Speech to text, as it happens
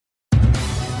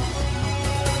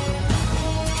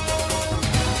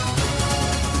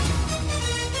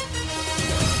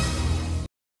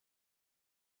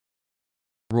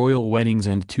Royal weddings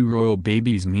and two royal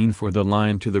babies mean for the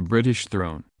line to the British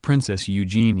throne. Princess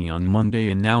Eugenie on Monday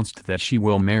announced that she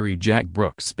will marry Jack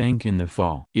Brooksbank in the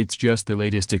fall. It's just the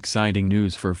latest exciting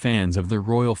news for fans of the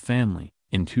royal family.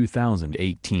 In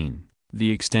 2018,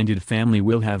 the extended family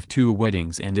will have two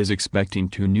weddings and is expecting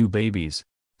two new babies.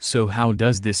 So how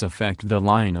does this affect the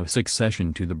line of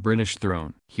succession to the British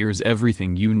throne? Here's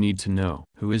everything you need to know.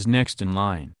 Who is next in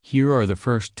line? Here are the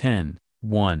first 10.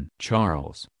 1.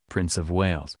 Charles, Prince of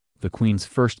Wales, the Queen's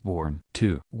firstborn.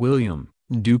 2. William,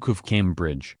 Duke of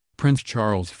Cambridge, Prince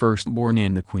Charles' firstborn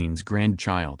and the Queen's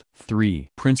grandchild. 3.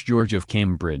 Prince George of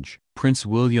Cambridge, Prince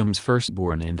William's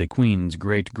firstborn and the Queen's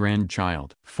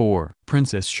great-grandchild. 4.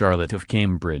 Princess Charlotte of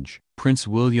Cambridge, Prince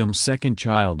William's second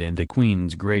child and the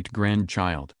Queen's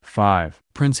great-grandchild. 5.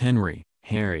 Prince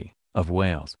Harry, of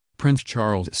Wales, Prince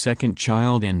Charles' second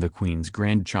child and the Queen's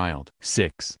grandchild.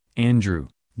 6. Andrew,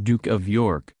 Duke of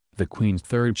York, the Queen's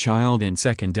third child and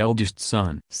second eldest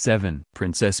son. 7.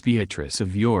 Princess Beatrice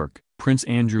of York, Prince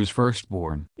Andrew's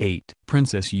firstborn. 8.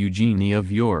 Princess Eugenie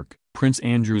of York, Prince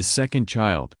Andrew's second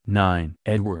child. 9.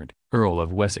 Edward, Earl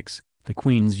of Wessex, the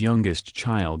Queen's youngest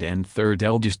child and third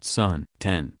eldest son.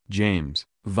 10. James,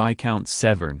 Viscount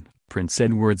Severn, Prince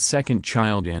Edward's second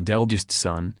child and eldest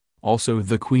son, also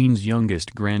the Queen's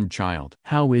youngest grandchild.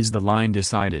 How is the line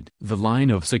decided? The line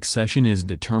of succession is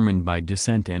determined by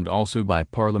descent and also by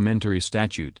parliamentary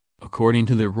statute, according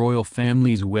to the royal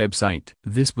family's website.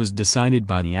 This was decided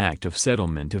by the Act of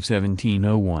Settlement of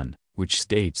 1701, which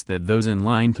states that those in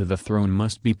line to the throne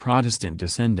must be Protestant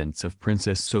descendants of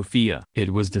Princess Sophia.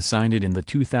 It was decided in the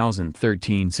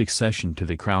 2013 Succession to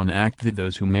the Crown Act that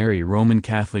those who marry Roman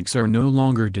Catholics are no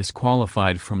longer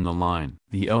disqualified from the line.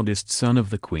 The eldest son of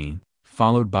the Queen,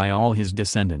 followed by all his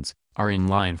descendants, are in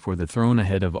line for the throne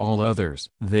ahead of all others.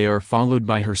 They are followed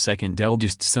by her second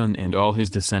eldest son and all his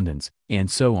descendants, and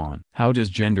so on. How does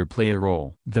gender play a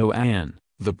role? Though Anne,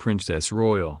 the Princess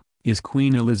Royal, is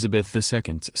Queen Elizabeth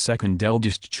II's second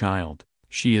eldest child,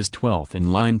 she is 12th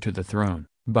in line to the throne,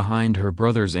 behind her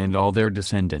brothers and all their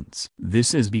descendants.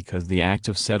 This is because the Act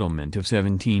of Settlement of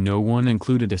 1701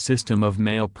 included a system of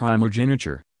male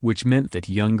primogeniture, which meant that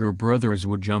younger brothers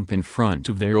would jump in front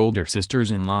of their older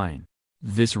sisters in line.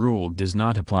 This rule does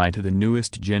not apply to the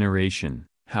newest generation,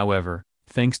 however,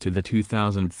 thanks to the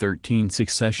 2013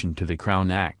 Succession to the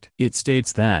Crown Act. It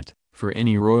states that, for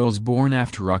any royals born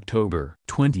after October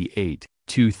 28,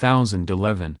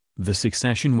 2011, the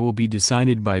succession will be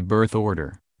decided by birth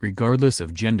order, regardless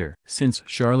of gender. Since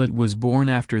Charlotte was born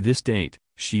after this date,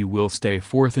 she will stay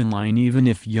fourth in line even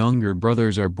if younger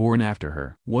brothers are born after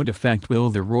her. What effect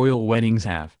will the royal weddings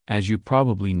have? As you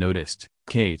probably noticed,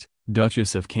 Kate,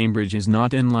 Duchess of Cambridge is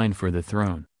not in line for the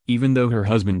throne, even though her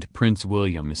husband Prince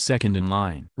William is second in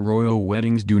line. Royal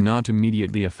weddings do not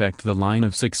immediately affect the line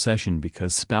of succession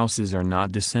because spouses are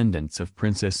not descendants of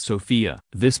Princess Sophia.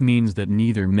 This means that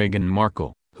neither Meghan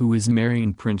Markle, who is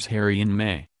marrying Prince Harry in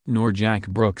May, nor Jack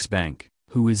Brooksbank,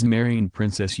 who is marrying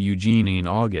Princess Eugenie in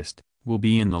August, will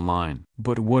be in the line.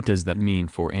 But what does that mean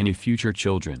for any future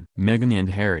children? Meghan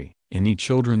and Harry, any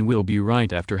children will be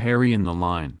right after Harry in the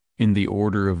line, in the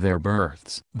order of their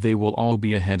births. They will all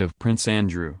be ahead of Prince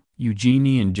Andrew,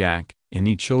 Eugenie and Jack.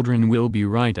 Any children will be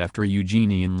right after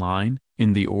Eugenie in line,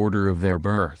 in the order of their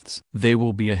births. They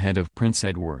will be ahead of Prince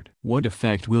Edward. What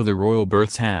effect will the royal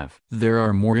births have? There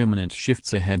are more imminent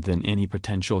shifts ahead than any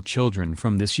potential children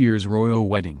from this year's royal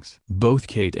weddings. Both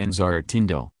Kate and Zara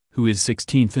Tindall, who is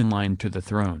 16th in line to the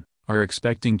throne, are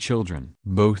expecting children.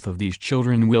 Both of these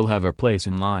children will have a place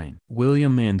in line.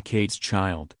 William and Kate's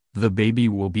child, the baby,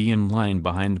 will be in line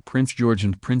behind Prince George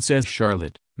and Princess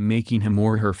Charlotte, making him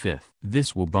or her fifth.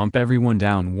 This will bump everyone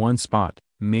down one spot,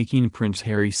 making Prince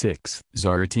Harry sixth.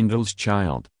 Zara Tindall's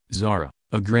child, Zara,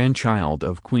 a grandchild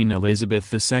of Queen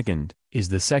Elizabeth II, is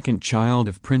the second child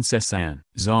of Princess Anne.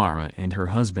 Zara and her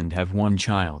husband have one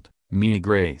child, Mia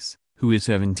Grace, who is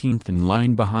 17th in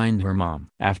line behind her mom.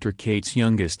 After Kate's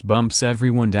youngest bumps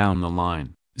everyone down the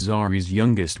line, Zara's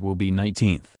youngest will be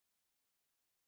 19th.